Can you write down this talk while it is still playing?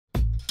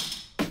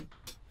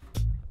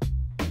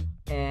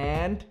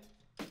And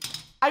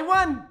I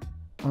won!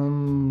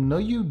 No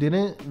you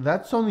didn't.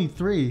 That's only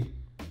 3.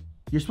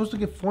 You're supposed to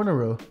get 4 in a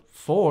row.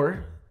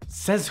 4?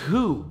 Says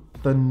who?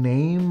 The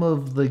name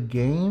of the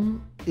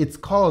game? It's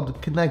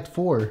called Connect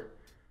 4.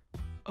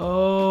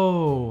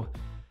 Oh,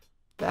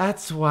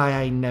 that's why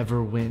I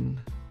never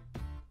win.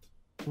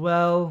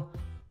 Well,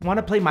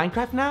 wanna play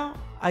Minecraft now?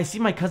 I see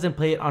my cousin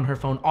play it on her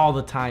phone all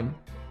the time.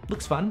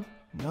 Looks fun.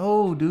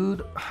 No,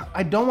 dude.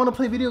 I don't want to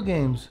play video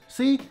games.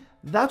 See?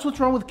 That's what's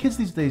wrong with kids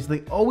these days.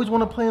 They always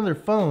want to play on their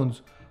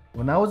phones.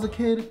 When I was a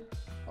kid,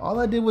 all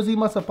I did was eat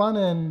mazapan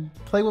and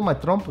play with my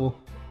trompo.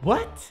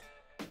 What?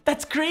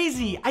 That's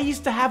crazy. I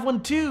used to have one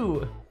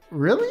too.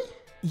 Really?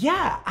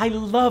 Yeah, I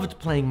loved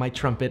playing my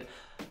trumpet,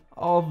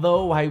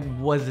 although I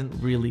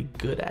wasn't really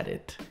good at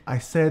it. I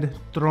said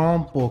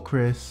trompo,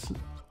 Chris,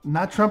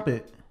 not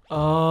trumpet.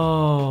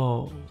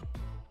 Oh.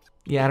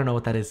 Yeah, I don't know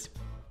what that is.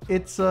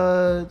 It's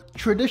a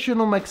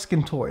traditional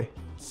Mexican toy.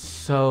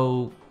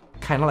 So,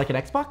 kind of like an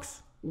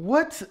Xbox?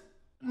 What?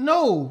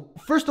 No.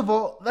 First of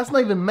all, that's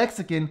not even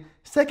Mexican.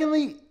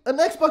 Secondly, an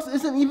Xbox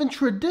isn't even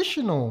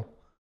traditional.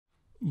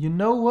 You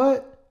know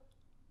what?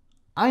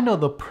 I know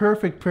the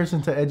perfect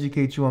person to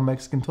educate you on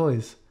Mexican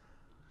toys.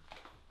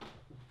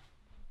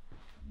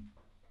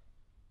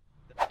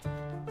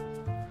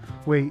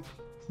 Wait,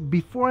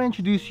 before I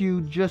introduce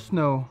you, just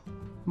know,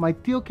 my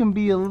tío can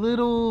be a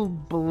little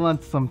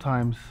blunt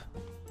sometimes.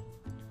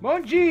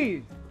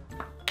 ¡Monchis!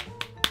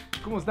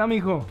 ¿Cómo está,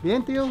 mijo?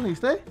 Bien, tío, ¿y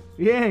usted?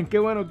 Bien,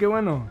 qué bueno, qué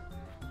bueno.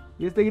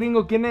 ¿Y este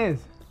gringo quién es?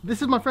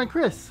 This is my friend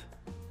Chris.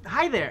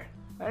 Hi there.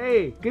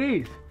 Hey,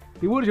 Chris.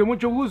 Tiburcio,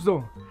 mucho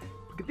gusto.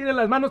 ¿Por qué tiene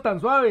las manos tan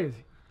suaves?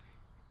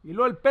 Y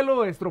luego el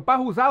pelo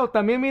estropajo usado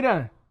también,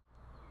 mira.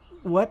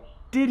 What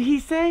did he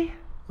say?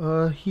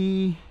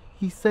 He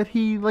said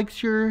he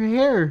likes your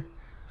hair.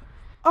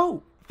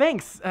 Oh,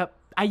 thanks.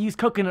 I use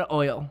coconut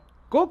oil.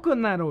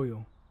 Coconut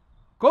oil.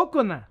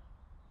 Coconut.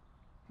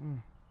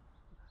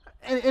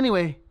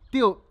 Anyway,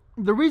 tío,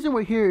 the reason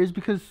we're here is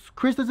because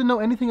Chris doesn't know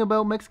anything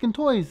about Mexican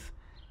toys.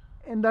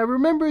 And I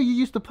remember you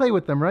used to play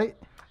with them, right?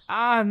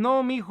 Ah,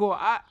 no, mijo.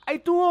 I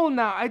too old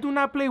now. I do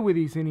not play with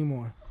these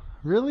anymore.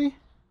 Really?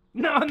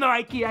 No,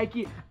 I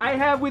kid. I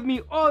have with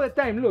me all the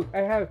time. Look, I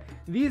have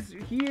these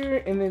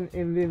here, and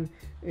then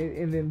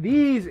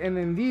these, and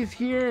then these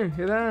here.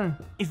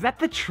 ¿Verdad? Is that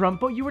the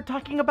trompo you were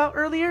talking about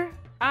earlier?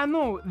 Ah,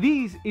 no,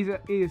 this is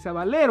a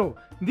valero.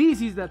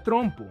 This is the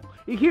trompo.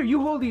 Here,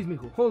 you hold these,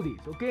 mijo. Hold these,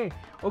 okay?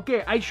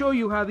 Okay, I show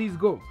you how these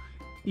go.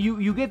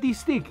 You get this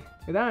stick,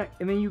 ¿verdad?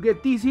 And then you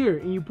get this here,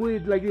 and you put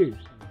it like this.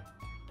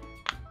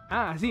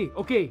 Ah, see,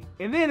 okay.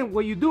 And then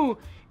what you do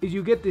is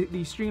you get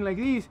the string like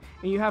this,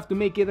 and you have to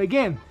make it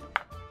again.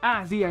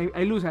 Ah, see,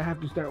 I lose. I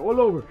have to start all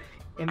over.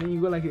 And then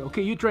you go like this.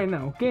 Okay, you try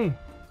now, okay?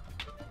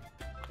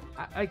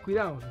 Ay,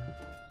 cuidado.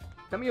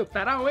 Está medio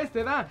tarao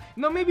este, ¿da?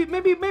 No, maybe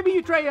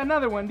you try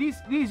another one. This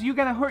you're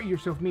gonna hurt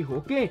yourself, mijo,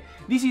 okay?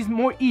 This is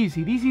more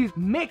easy. This is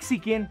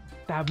Mexican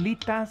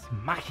tablitas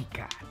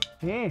mágicas.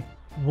 Eh?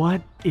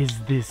 What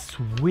is this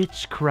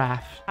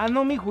witchcraft? Ah,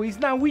 no, mijo, it's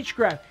not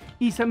witchcraft.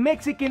 It's a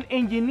Mexican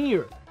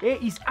engineer. Eh?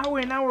 It's hour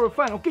and hour of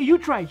fun. Okay, you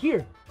try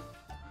here.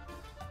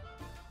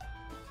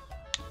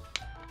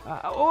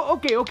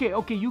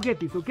 Okay, you get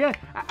this, okay?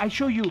 I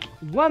show you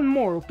one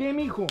more, okay,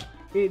 mijo?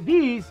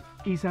 This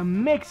is a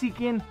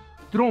Mexican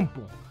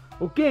trompo,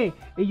 okay?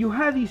 And you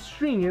have this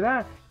string,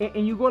 ¿verdad?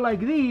 And you go like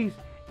this,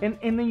 and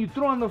then you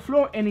throw on the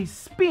floor and it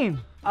spins.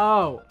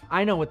 Oh,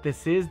 I know what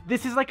this is.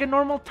 This is like a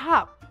normal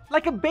top,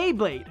 like a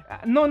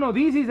Beyblade. No,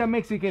 this is a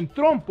Mexican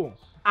trompo.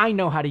 I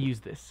know how to use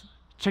this.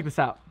 Check this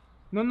out.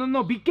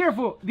 No, be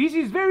careful. This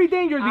is very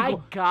dangerous. I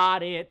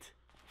got it.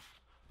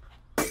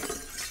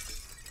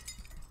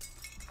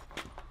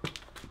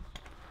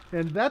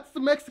 And that's the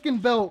Mexican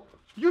belt.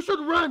 You should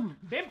run.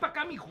 Ven pa'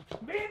 acá, mijo.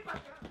 Ven pa' acá.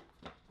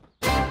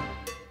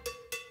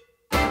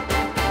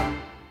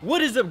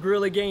 What is up,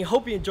 Gorilla Gang?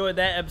 Hope you enjoyed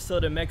that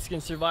episode of Mexican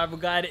Survival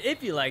Guide.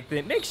 If you liked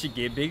it, make sure you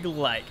give a big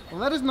like.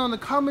 Let us know in the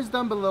comments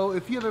down below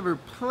if you have ever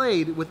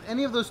played with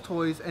any of those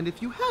toys, and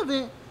if you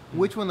haven't,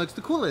 which one looks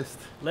the coolest.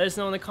 Let us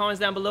know in the comments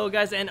down below,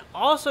 guys. And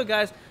also,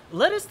 guys,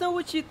 let us know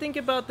what you think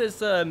about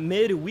this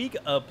midweek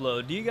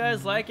upload. Do you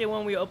guys like it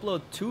when we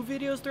upload 2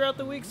 videos throughout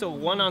the week? So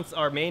one on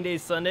our main day,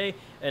 Sunday,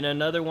 and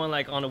another one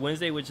like on a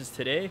Wednesday, which is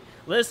today.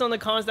 Let us know in the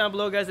comments down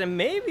below, guys, and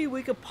maybe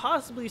we could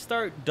possibly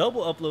start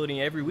double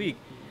uploading every week.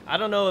 I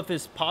don't know if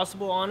it's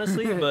possible,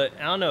 honestly, but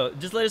I don't know.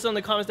 Just let us know in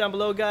the comments down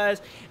below,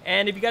 guys.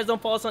 And if you guys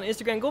don't follow us on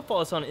Instagram, go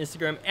follow us on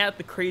Instagram at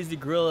The Crazy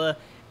Gorilla.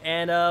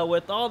 And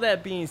with all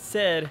that being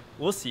said,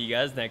 we'll see you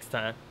guys next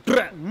time.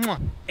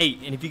 Hey,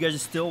 and if you guys are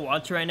still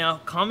watching right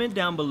now, comment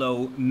down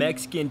below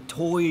Mexican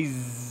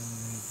toys.